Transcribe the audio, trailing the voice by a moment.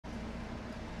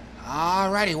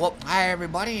Alrighty, well, hi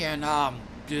everybody, and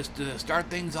just to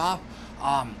start things off,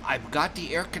 I've got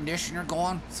the air conditioner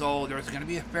going, so there's gonna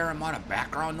be a fair amount of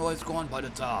background noise going, but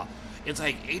it's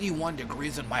like 81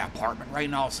 degrees in my apartment right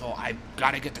now, so I've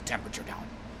got to get the temperature down.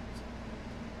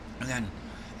 And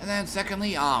then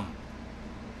secondly,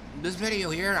 this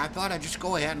video here, I thought I'd just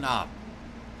go ahead and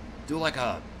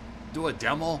do a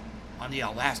demo on the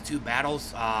last two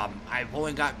battles. I've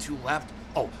only got two left.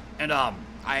 Oh, and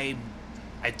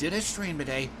I did a stream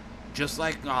today, just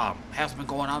like has been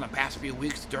going on the past few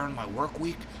weeks during my work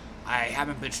week. I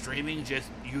haven't been streaming, just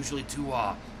usually too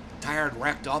tired,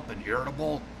 wrecked up, and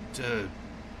irritable to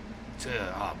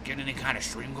get any kind of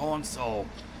stream going. So,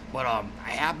 but I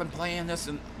have been playing this,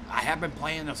 and I have been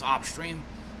playing this off stream,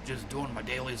 just doing my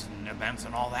dailies and events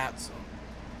and all that. So,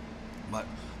 but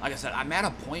like I said, I'm at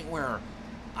a point where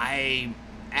I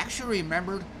actually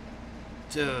remembered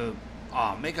to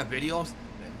make a video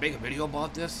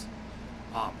about this.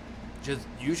 Just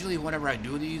usually whenever I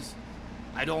do these,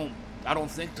 I don't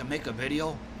think to make a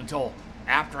video until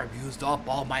after I've used up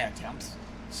all my attempts.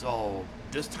 So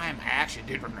this time I actually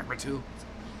did remember to.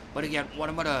 But again, what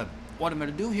I'm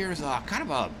gonna do here is kind of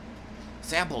a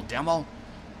sample demo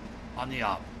on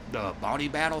the bounty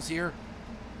battles here.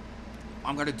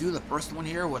 I'm gonna do the first one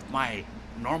here with my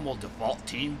normal default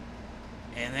team,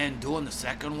 and then doing the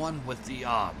second one with the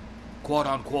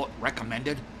quote-unquote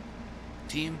recommended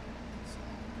team.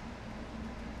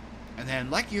 And then,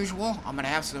 like usual, I'm gonna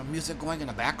have some music going in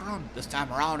the background. This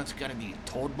time around, it's gonna be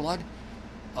Toad Blood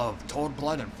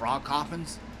and Frog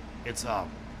Coffins. It's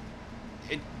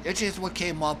just what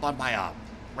came up on my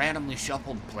randomly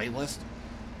shuffled playlist,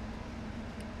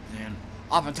 and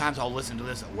oftentimes I'll listen to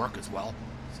this at work as well.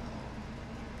 So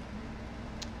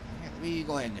yeah, let me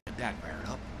go ahead and get that fired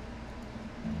up.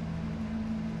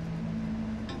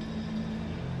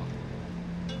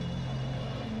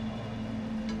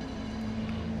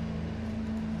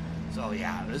 So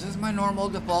yeah, this is my normal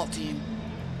default team.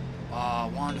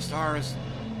 Wand of Stars.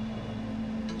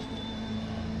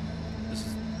 This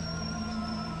is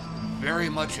very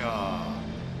much a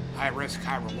high risk,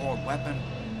 high reward weapon.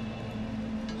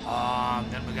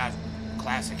 Then we got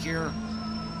classic here.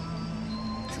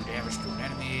 2 damage to an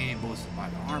enemy, boosted by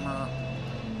the armor.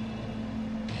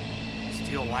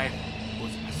 Steal life,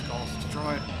 boosted by skulls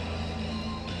destroyed.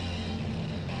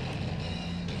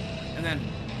 And then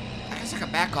I guess I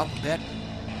can back up a bit.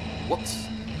 Whoops.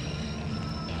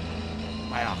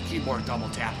 My keyboard double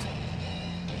tapped.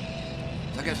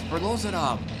 So I guess for those that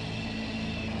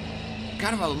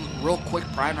kind of a real quick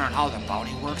primer on how the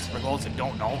bounty works for those that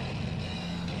don't know.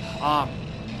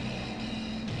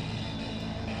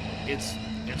 It's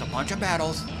a bunch of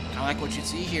battles, kind of like what you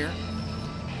see here.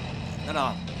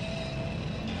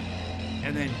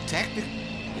 And then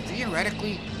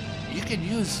theoretically, you can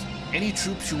use any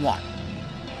troops you want.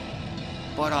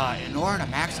 But in order to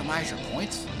maximize your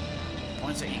points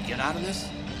that you get out of this,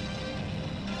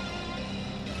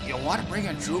 you'll want to bring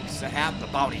in troops that have the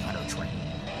bounty hunter trait.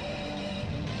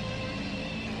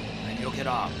 And you'll get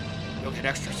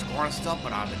extra score and stuff.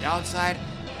 But on the downside,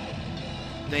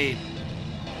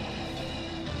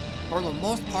 for the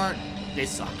most part, they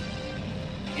suck.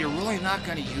 You're really not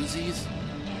going to use these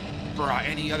for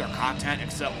any other content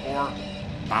except for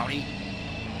bounty.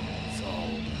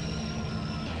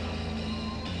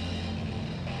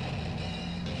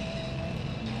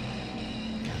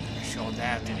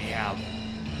 That then you have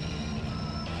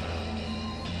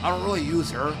I don't really use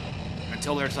her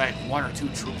until there's like one or two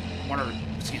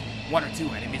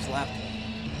enemies left,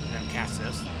 and then cast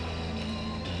this.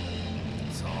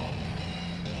 So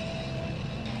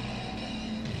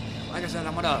like I said,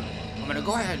 I'm gonna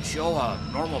go ahead and show a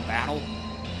normal battle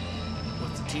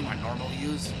with the team I normally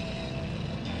use.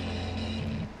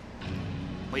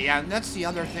 But yeah, and that's the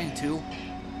other thing too.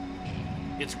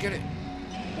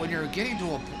 When you're getting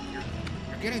to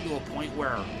a point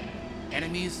where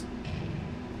enemies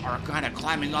are kind of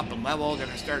climbing up in level, they're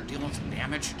gonna start dealing some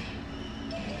damage.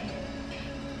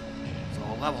 So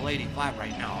level 85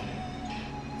 right now.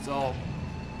 So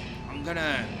you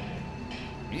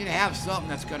need to have something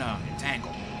that's gonna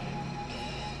entangle.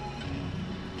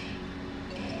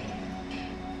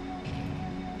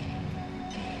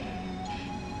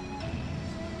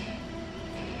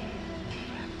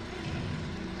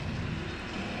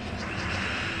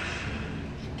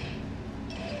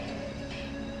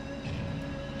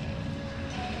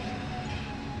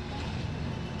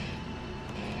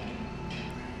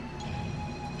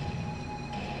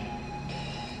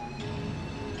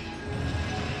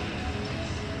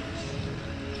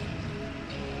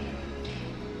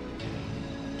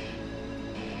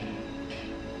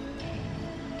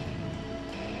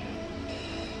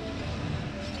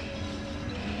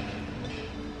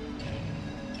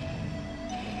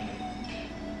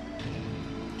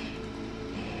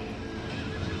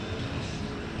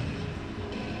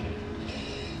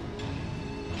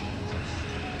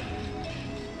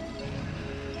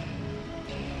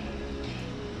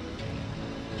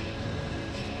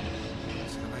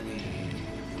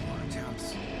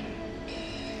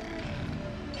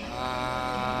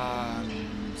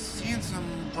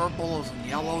 purples and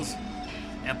yellows.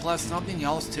 And plus something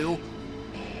else too.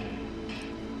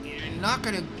 You're not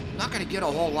gonna get a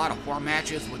whole lot of 4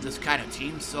 matches with this kind of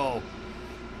team, so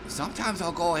sometimes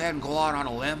I'll go ahead and go out on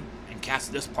a limb and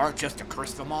cast this part just to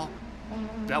curse them all.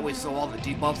 That way so all the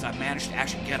debuffs I've managed to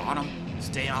actually get on them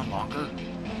stay on longer.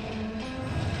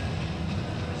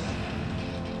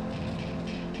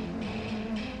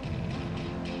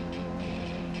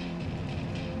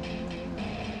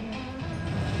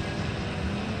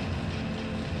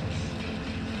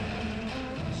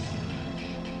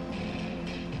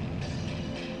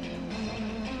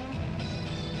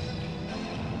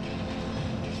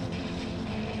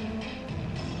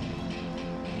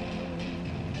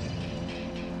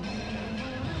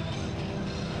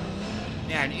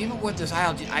 And even with this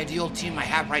ideal team I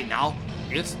have right now,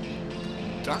 it's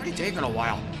already taken a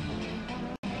while.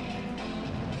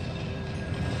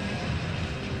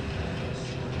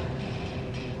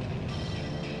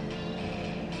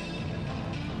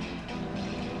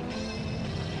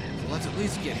 So let's at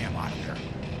least get him out of there.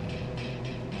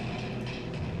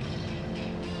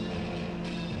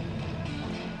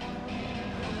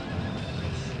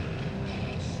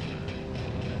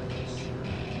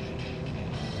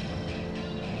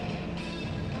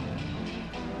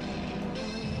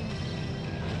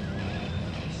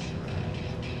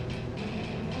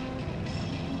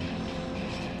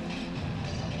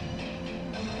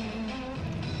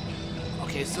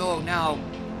 Okay, so now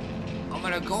I'm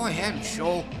gonna go ahead and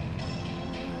show.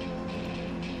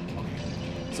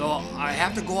 Okay, so I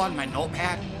have to go on my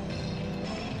notepad,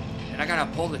 and I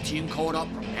gotta pull the team code up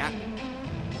from that,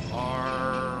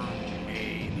 or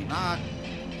maybe not.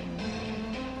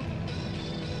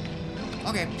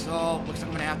 Okay, so looks like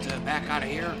I'm gonna have to back out of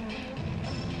here.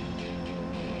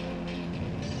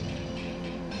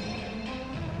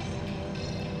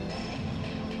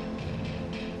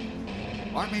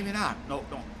 Or maybe not. No,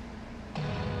 no.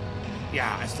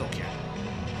 Yeah, I still can.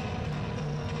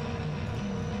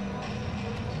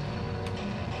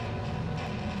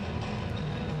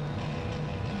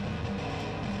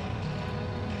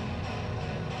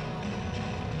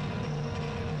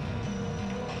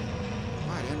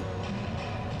 I didn't.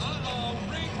 Uh-oh,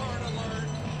 retard alert.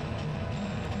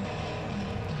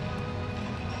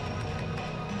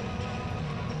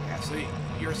 Yeah,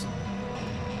 so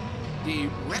the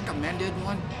recommended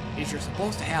one is you're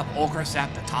supposed to have Ogress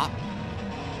at the top.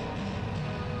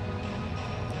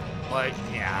 But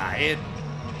yeah,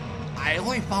 I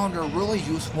only found her really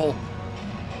useful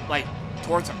like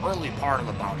towards the early part of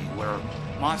the bounty where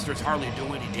monsters hardly do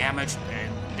any damage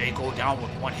and they go down with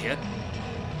 1 hit.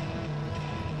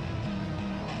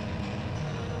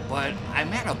 But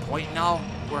I'm at a point now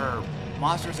where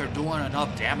monsters are doing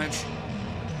enough damage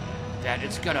that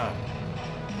it's gonna,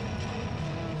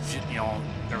 you know,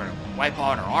 they're gonna wipe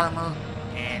out her armor,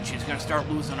 and she's gonna start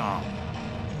losing a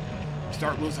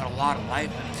lot of life,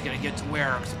 and it's gonna get to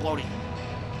where exploding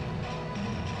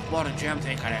gems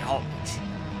ain't gonna help much.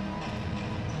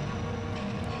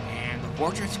 And the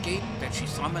Fortress Gate that she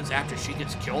summons after she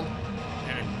gets killed,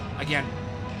 and again,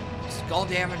 skull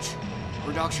damage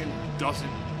reduction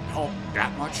doesn't help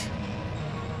that much.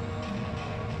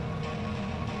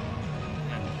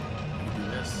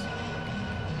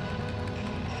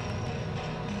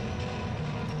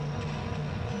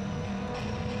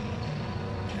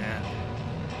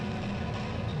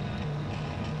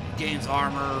 Gains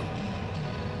armor,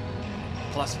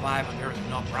 +5 if there's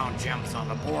enough brown gems on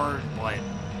the board, but...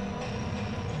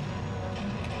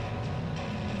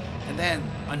 And then,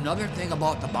 another thing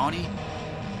about the bounty,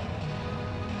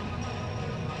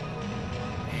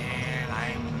 and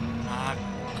I'm not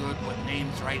good with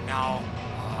names right now,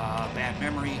 bad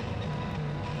memory,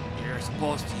 you're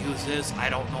supposed to use this, I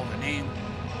don't know the name.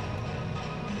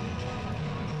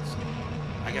 So,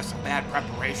 I guess a bad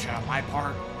preparation on my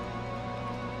part.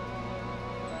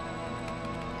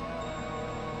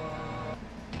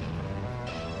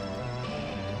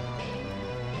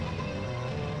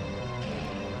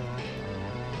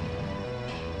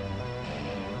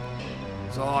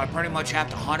 So I pretty much have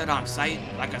to hunt it on sight.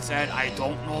 Like I said, I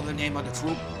don't know the name of the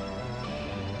troop.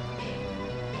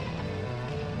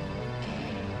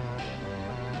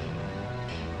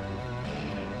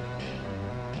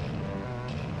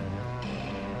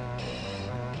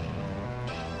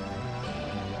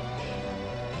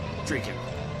 Drinking.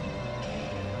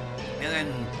 And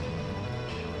then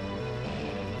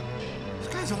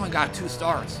this guy's only got 2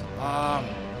 stars.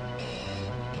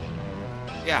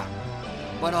 Yeah.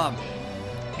 But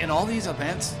in all these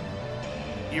events,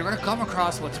 you're gonna come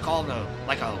across what's called a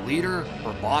leader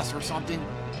or boss or something.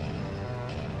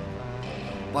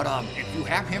 But if you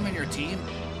have him in your team,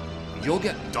 you'll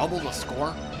get double the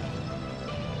score.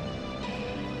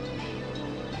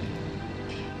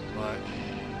 But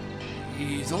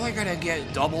he's only gonna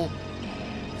get double.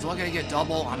 He's only gonna get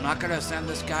double. I'm not gonna send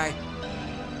this guy.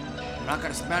 I'm not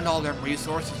gonna spend all them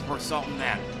resources for something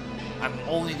that I'm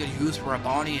only gonna use for a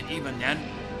bounty, and even then,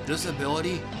 this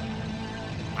ability,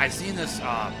 I've seen this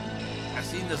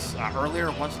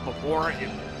earlier once before.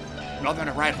 Nothing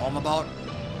to write home about.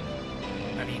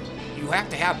 I mean, you have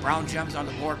to have brown gems on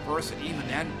the board first, and even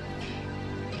then,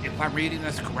 if I'm reading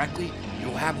this correctly,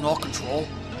 you'll have no control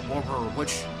over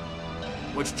which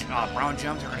brown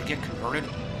gems are going to get converted.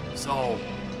 So,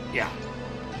 yeah.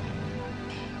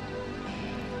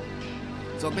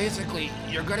 So basically,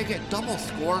 you're going to get double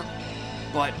score,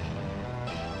 but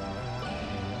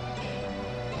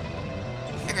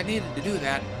I think I needed to do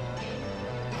that.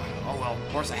 Oh well, of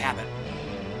course I haven't.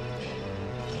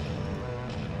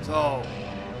 So,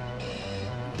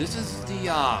 this is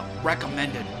the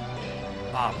recommended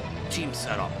team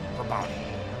setup for bounty.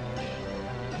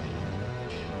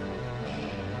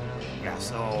 Yeah,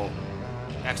 so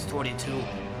X22,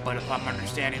 but if I'm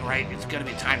understanding right, it's going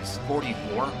to be times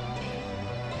 44.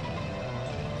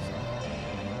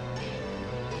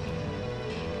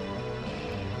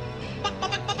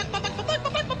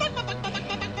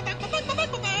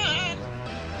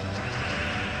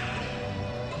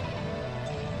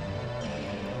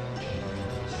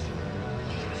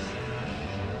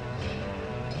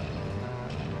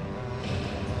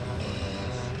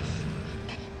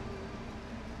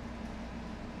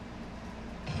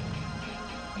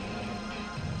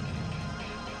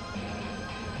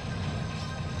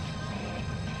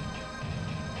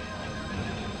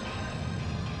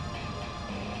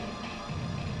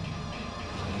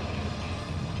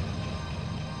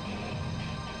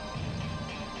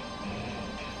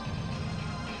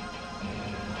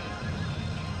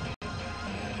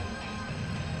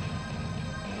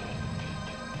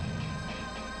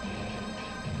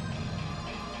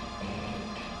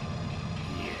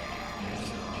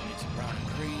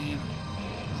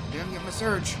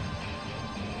 Surge.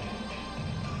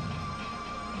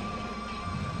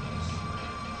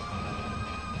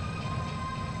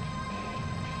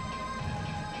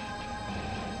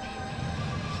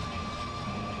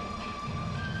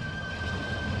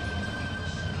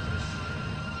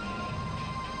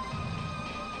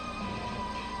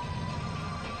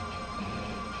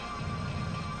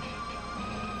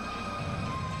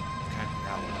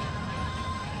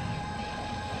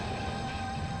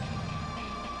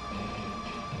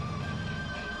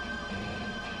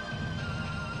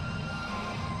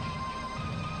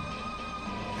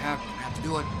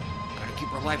 Do it. Gotta keep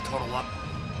her life total up.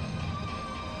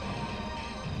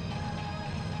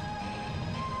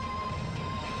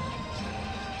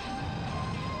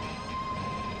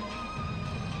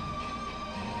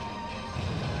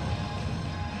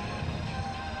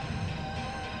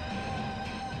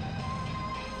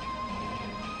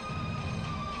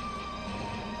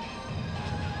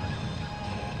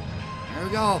 There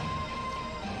we go.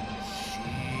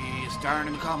 She's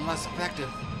starting to become less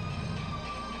effective.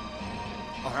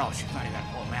 Oh no, she's not even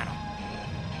at full mana.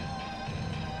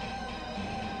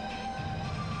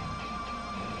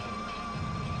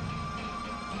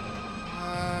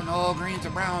 No greens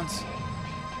or browns.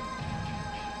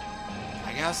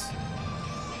 I guess.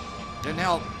 Didn't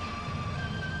help.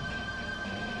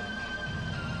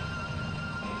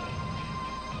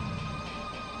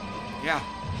 Yeah.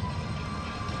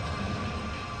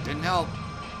 Didn't help.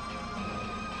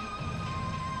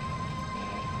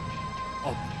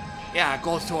 Oh. Yeah, it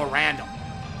goes to a random.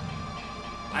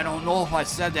 I don't know if I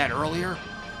said that earlier,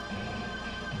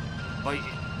 but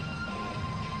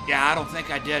yeah, I don't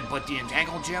think I did, but the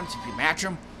entangled gems, if you match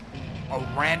them, a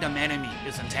random enemy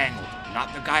is entangled,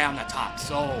 not the guy on the top,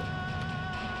 so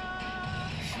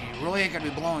she really ain't gonna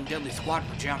be blowing Deadly Squad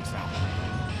for gems now.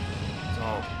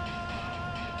 So,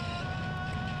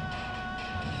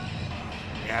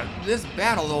 yeah, this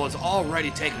battle, though, is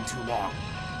already taking too long.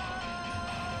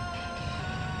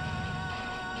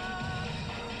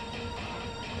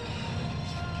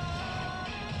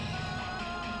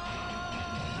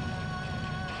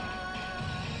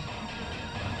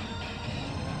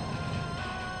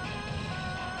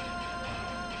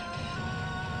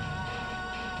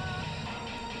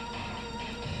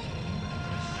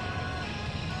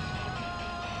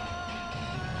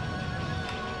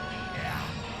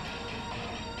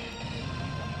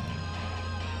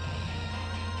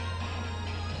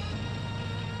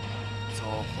 So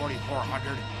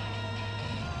 4,400.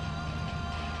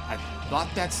 I thought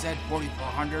that said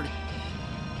 4,400.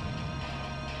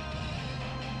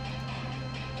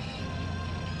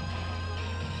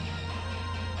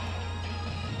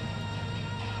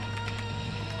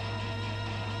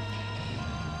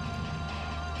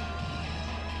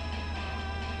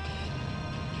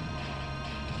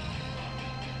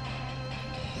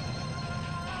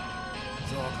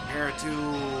 compared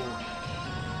to...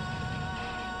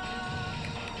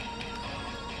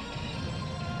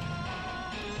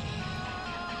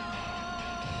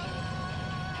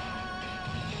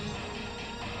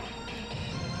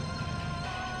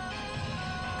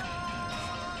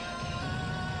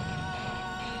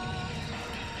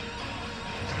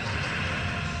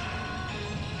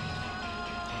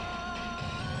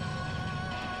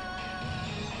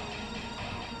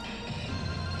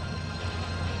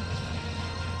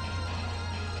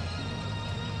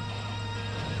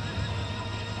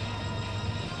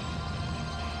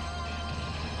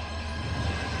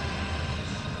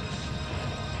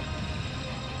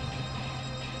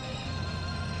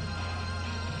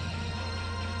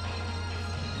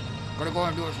 Gonna go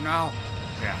and do this now.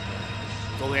 Yeah.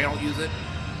 So they don't use it.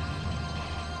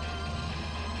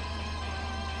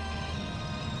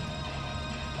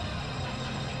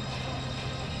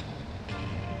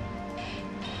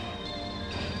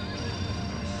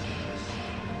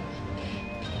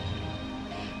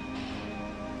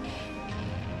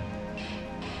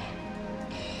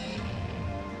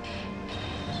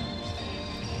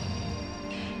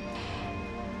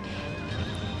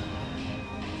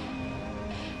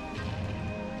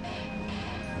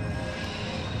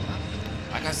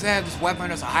 Like I said, this weapon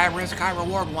is a high risk, high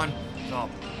reward one, so.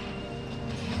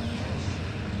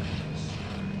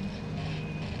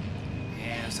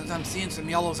 And since I'm seeing some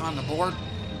yellows on the board,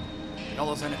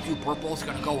 yellows and a few purples,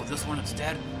 gonna go with this one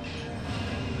instead.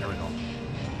 There we go.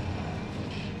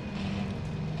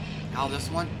 Now this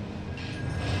one.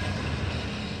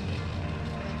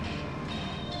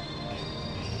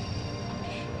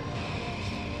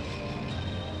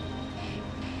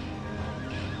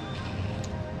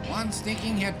 One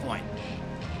stinking hit point.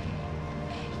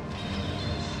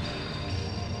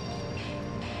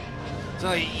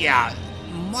 So yeah,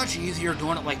 much easier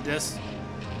doing it like this.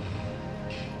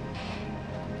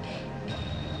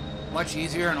 Much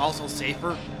easier and also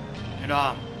safer. And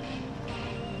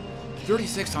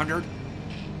 3600.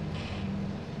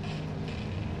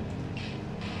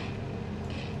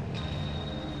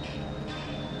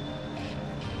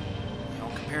 You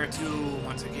know, compared to,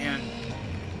 once again,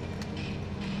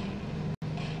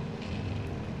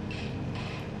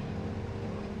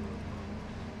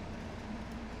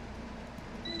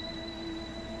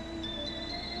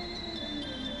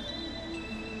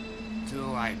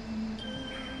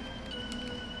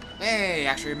 hey,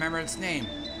 actually remember its name.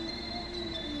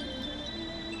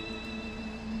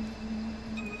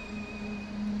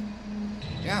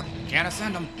 Yeah, can't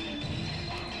ascend them.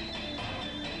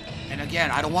 And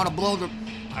again, I don't want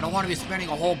to be spending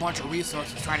a whole bunch of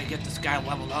resources trying to get this guy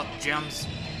leveled up, gems,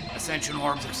 ascension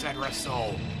orbs, etc.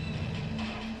 So,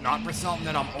 not for something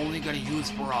that I'm only going to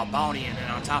use for a bounty, and then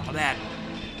on top of that,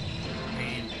 I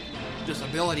mean, this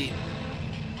ability,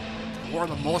 for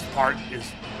the most part,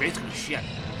 is basically shit.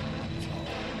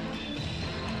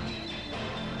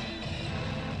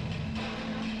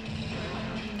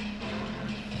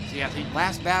 See, I think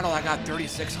last battle I got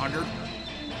 3,600.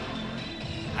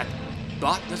 I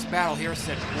thought this battle here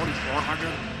said 4,400.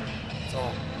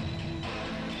 So.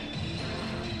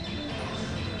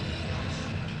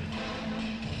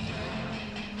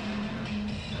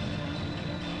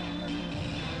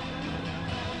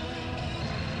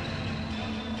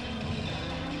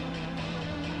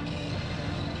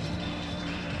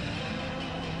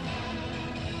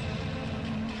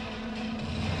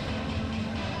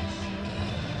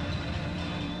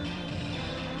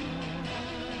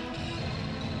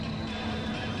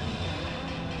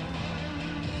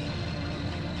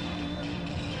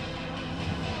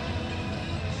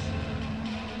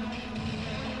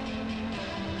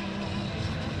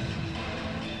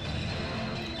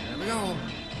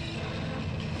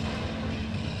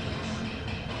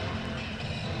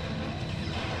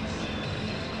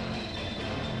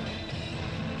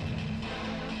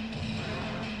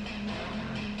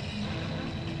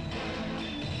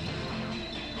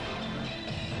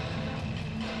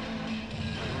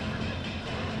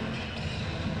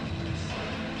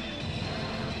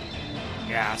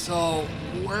 Yeah, so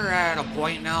we're at a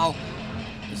point now.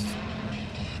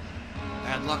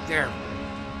 Bad luck there.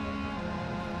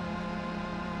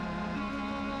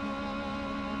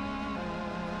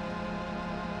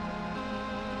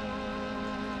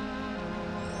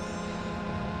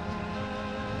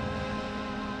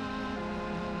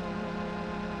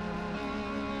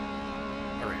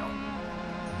 There we go.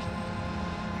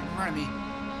 In front of me.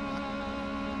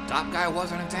 Top guy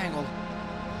wasn't entangled.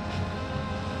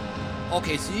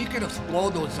 Okay, so you can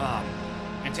explode those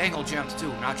entangled gems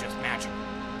too, not just matching.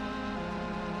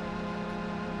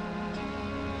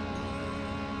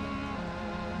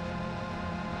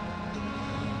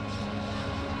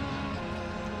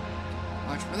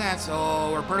 much for that.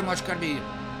 So we're pretty much gonna be. So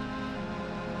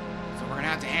we're gonna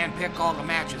have to hand pick all the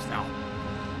matches now.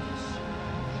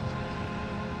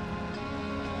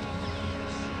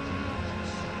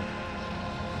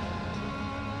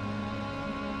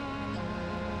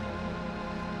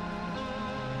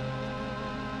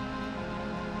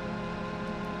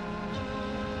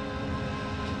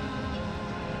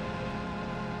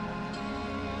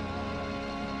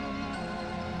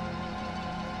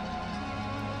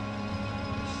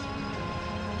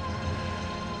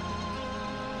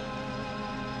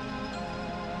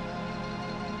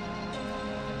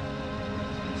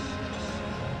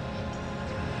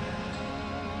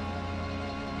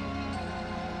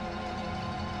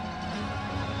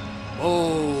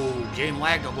 Oh, game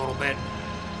lagged a little bit.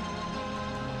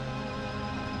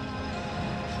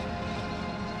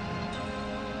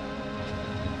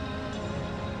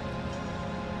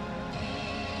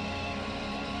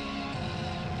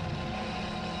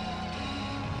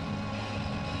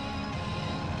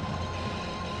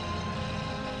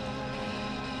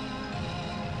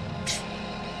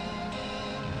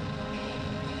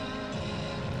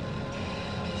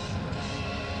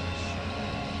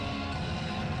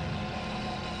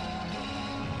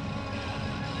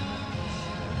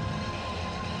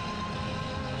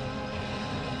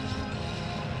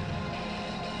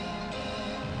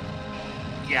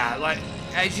 Yeah, like,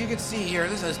 as you can see here,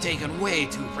 this has taken way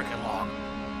too freaking long.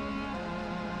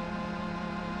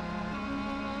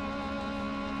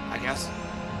 I guess.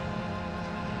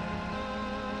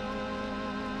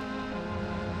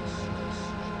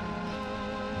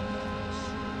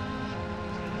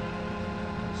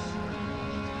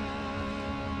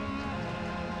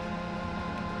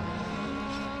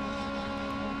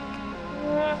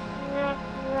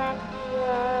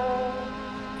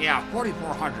 Yeah,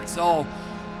 4,400. So,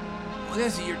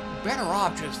 this you're better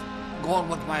off just going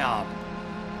with my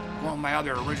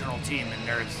other original team, and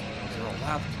there's 0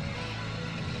 left.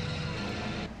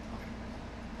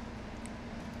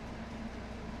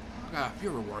 I got a few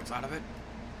rewards out of it.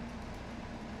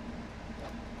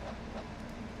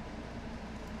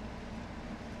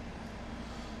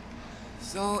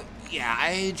 So yeah,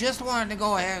 I just wanted to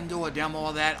go ahead and do a demo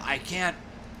of that. I kind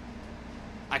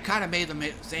of made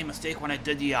the same mistake when I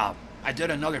did I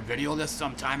did another video of this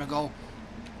some time ago.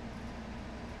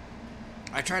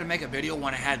 I tried to make a video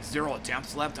when I had 0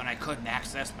 attempts left and I couldn't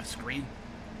access my screen.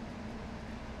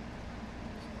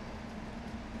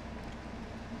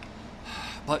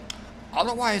 But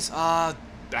otherwise, I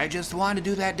just wanted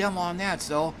to do that demo on that.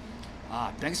 So,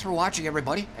 thanks for watching,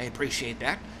 everybody. I appreciate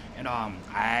that. And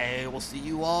I will see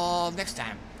you all next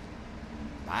time.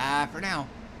 Bye for now.